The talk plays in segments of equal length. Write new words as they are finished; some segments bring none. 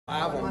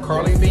Live on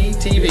Carly B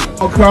TV.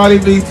 On Carly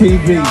B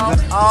TV.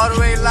 All the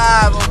way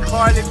live on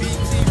Carly B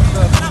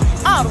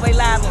TV. All the way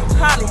live on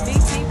Carly B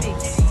TV.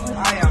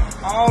 I am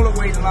all the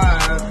way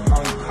live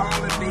on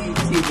Carly B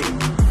TV.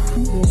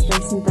 Y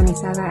estoy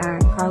sintonizada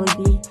a Carly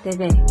B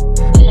TV.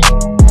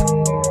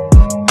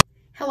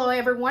 Hello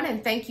everyone,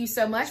 and thank you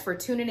so much for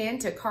tuning in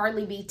to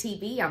Carly B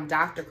TV. I'm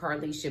Dr.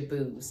 Carlisha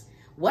Booz.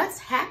 What's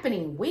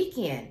happening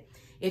weekend?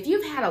 If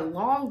you've had a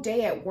long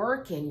day at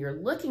work and you're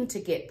looking to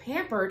get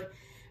pampered,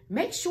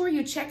 make sure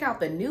you check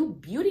out the new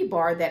beauty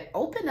bar that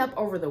opened up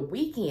over the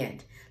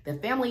weekend. The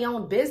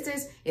family-owned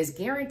business is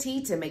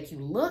guaranteed to make you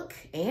look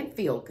and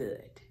feel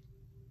good.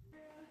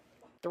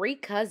 3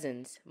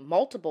 cousins,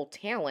 multiple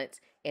talents,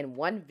 and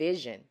one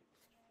vision.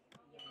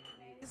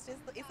 It's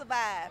a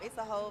vibe. It's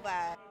a whole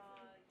vibe.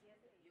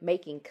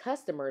 Making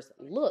customers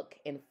look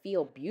and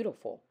feel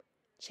beautiful.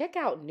 Check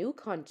out New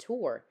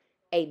Contour,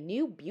 a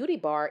new beauty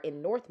bar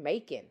in North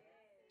Macon.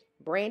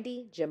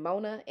 Brandy,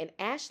 Jamona, and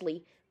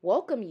Ashley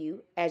welcome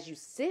you as you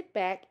sit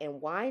back and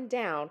wind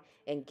down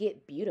and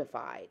get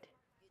beautified.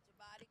 Get your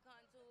body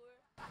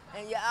contour,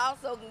 and you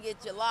also can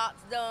get your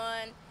locks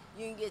done.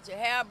 You can get your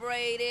hair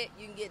braided.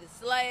 You can get it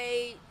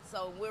slayed.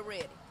 So we're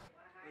ready.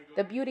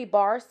 The beauty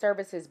bar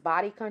services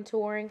body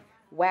contouring,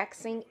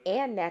 waxing,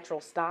 and natural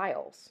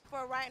styles.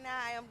 For right now,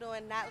 I am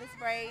doing knotless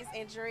braids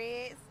and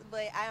dreads,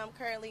 but I am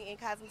currently in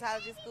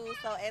cosmetology school,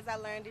 so as I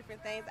learn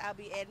different things, I'll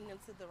be adding them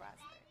to the roster.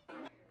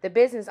 The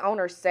business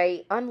owners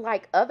say,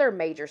 unlike other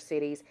major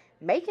cities,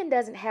 Macon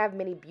doesn't have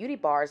many beauty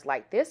bars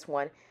like this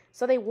one,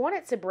 so they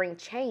wanted to bring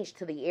change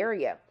to the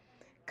area.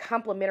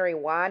 Complimentary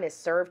wine is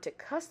served to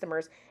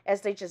customers as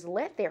they just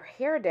let their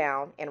hair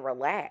down and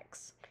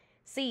relax.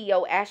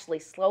 CEO Ashley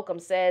Slocum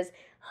says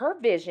her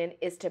vision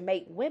is to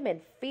make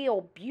women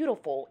feel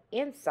beautiful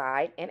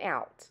inside and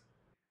out.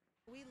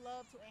 We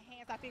love to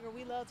enhance our figure.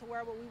 We love to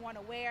wear what we want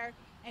to wear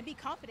and be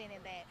confident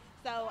in that.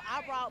 So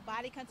I brought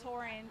body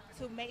contouring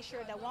to make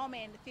sure the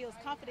woman feels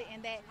confident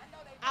in that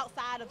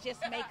outside of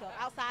just makeup,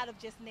 outside of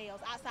just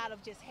nails, outside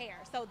of just hair.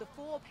 So the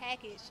full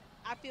package,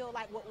 I feel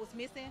like what was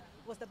missing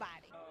was the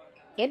body.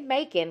 In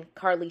Macon,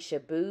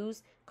 Carlisha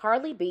Booz,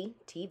 Carly B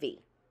TV.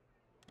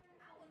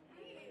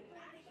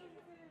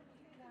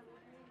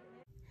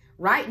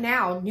 Right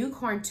now, New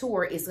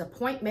Contour is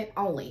appointment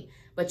only,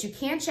 but you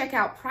can check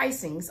out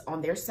pricings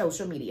on their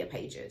social media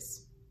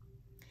pages.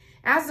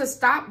 As the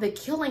Stop the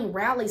Killing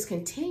rallies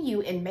continue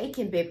in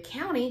Macon-Bibb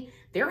County,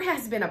 there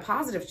has been a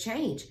positive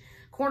change.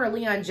 Coroner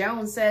Leon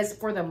Jones says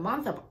for the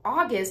month of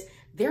August,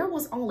 there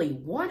was only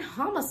 1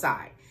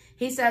 homicide.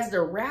 He says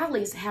the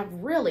rallies have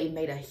really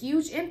made a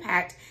huge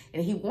impact,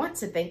 and he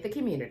wants to thank the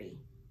community.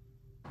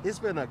 It's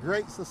been a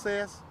great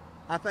success.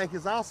 I think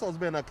it's also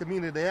been a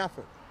community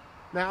effort.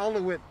 Not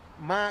only with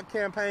my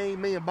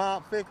campaign, me and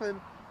Bob Ficklin,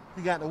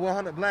 you got the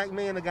 100 Black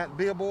Men that got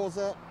billboards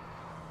up,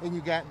 and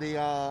you got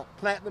the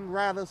Platinum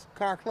Riders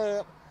Car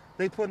Club.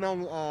 They putting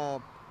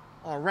on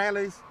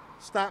rallies,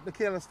 stop the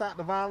killing, stop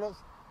the violence.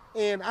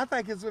 And I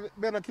think it's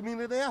been a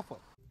community effort.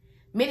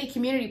 Many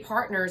community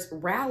partners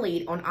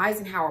rallied on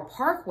Eisenhower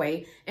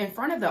Parkway in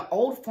front of the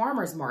Old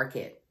Farmers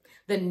Market.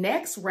 The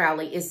next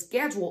rally is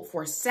scheduled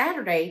for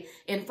Saturday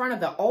in front of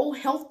the Old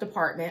Health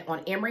Department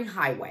on Emory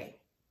Highway.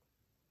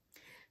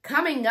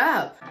 Coming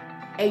up,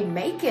 a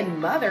Macon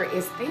mother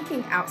is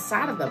thinking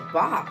outside of the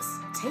box,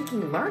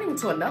 taking learning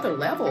to another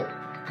level.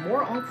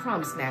 More on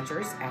Crumb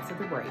Snatchers after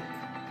the break.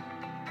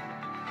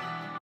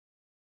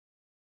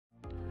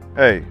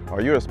 Hey,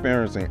 are you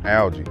experiencing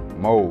algae,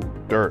 mold,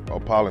 dirt, or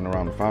pollen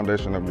around the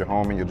foundation of your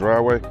home and your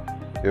driveway?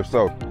 If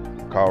so,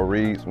 call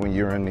Reed's when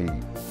you're in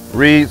need.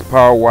 Reed's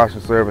Power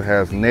Washing Service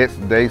has next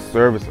day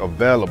service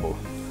available.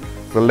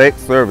 Select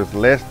service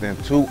less than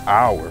 2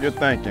 hours. You're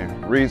thinking,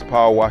 Reed's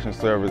Power Washing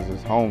Service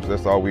is homes,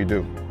 that's all we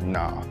do.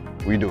 Nah,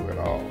 we do it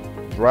all.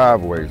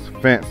 Driveways,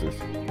 fences,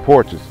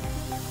 porches,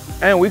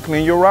 and we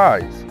clean your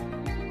rides.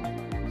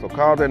 So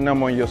call that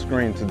number on your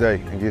screen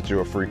today and get you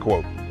a free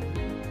quote.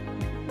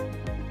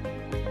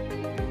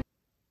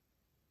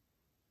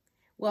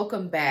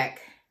 Welcome back.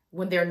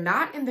 When they're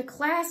not in the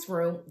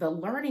classroom, the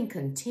learning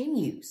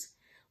continues.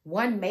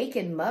 One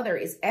Macon mother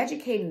is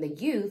educating the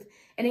youth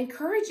and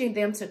encouraging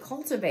them to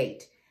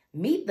cultivate.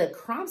 Meet the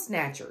Crumb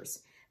Snatchers.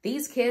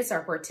 These kids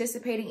are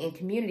participating in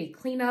community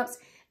cleanups,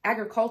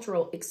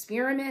 agricultural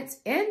experiments,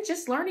 and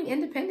just learning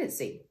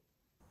independency.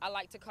 I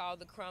like to call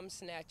the Crumb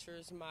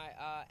Snatchers my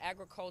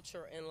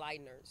agriculture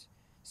enlighteners.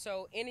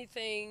 So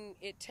anything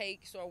it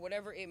takes or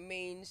whatever it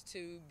means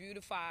to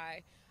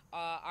beautify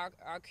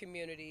our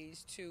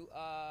communities, to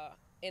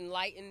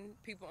enlighten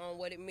people on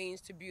what it means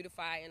to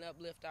beautify and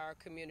uplift our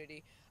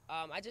community.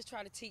 I just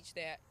try to teach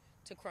that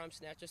to Crumb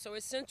Snatchers. So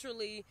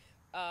essentially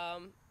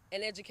an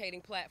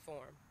educating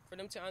platform for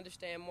them to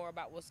understand more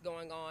about what's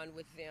going on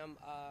with them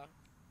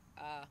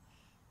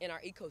in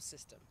our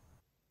ecosystem.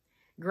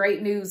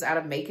 Great news out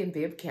of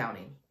Macon-Bibb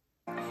County.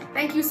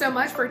 Thank you so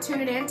much for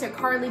tuning in to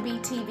Carly B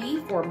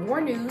TV. For more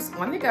news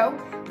on the go,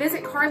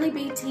 visit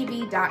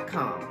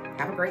carlybtv.com.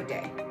 Have a great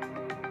day.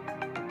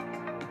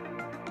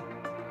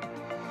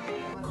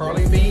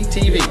 Carly B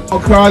TV.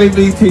 On Carly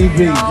B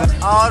TV.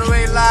 All the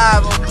way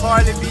live on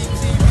Carly B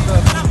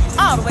TV.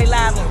 All the way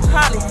live on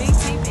Carly B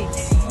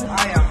TV.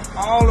 I am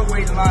all the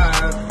way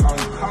live on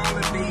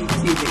Carly B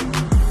TV.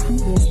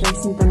 Y estoy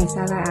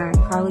sintonizada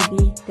a Carly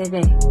B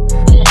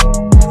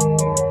TV.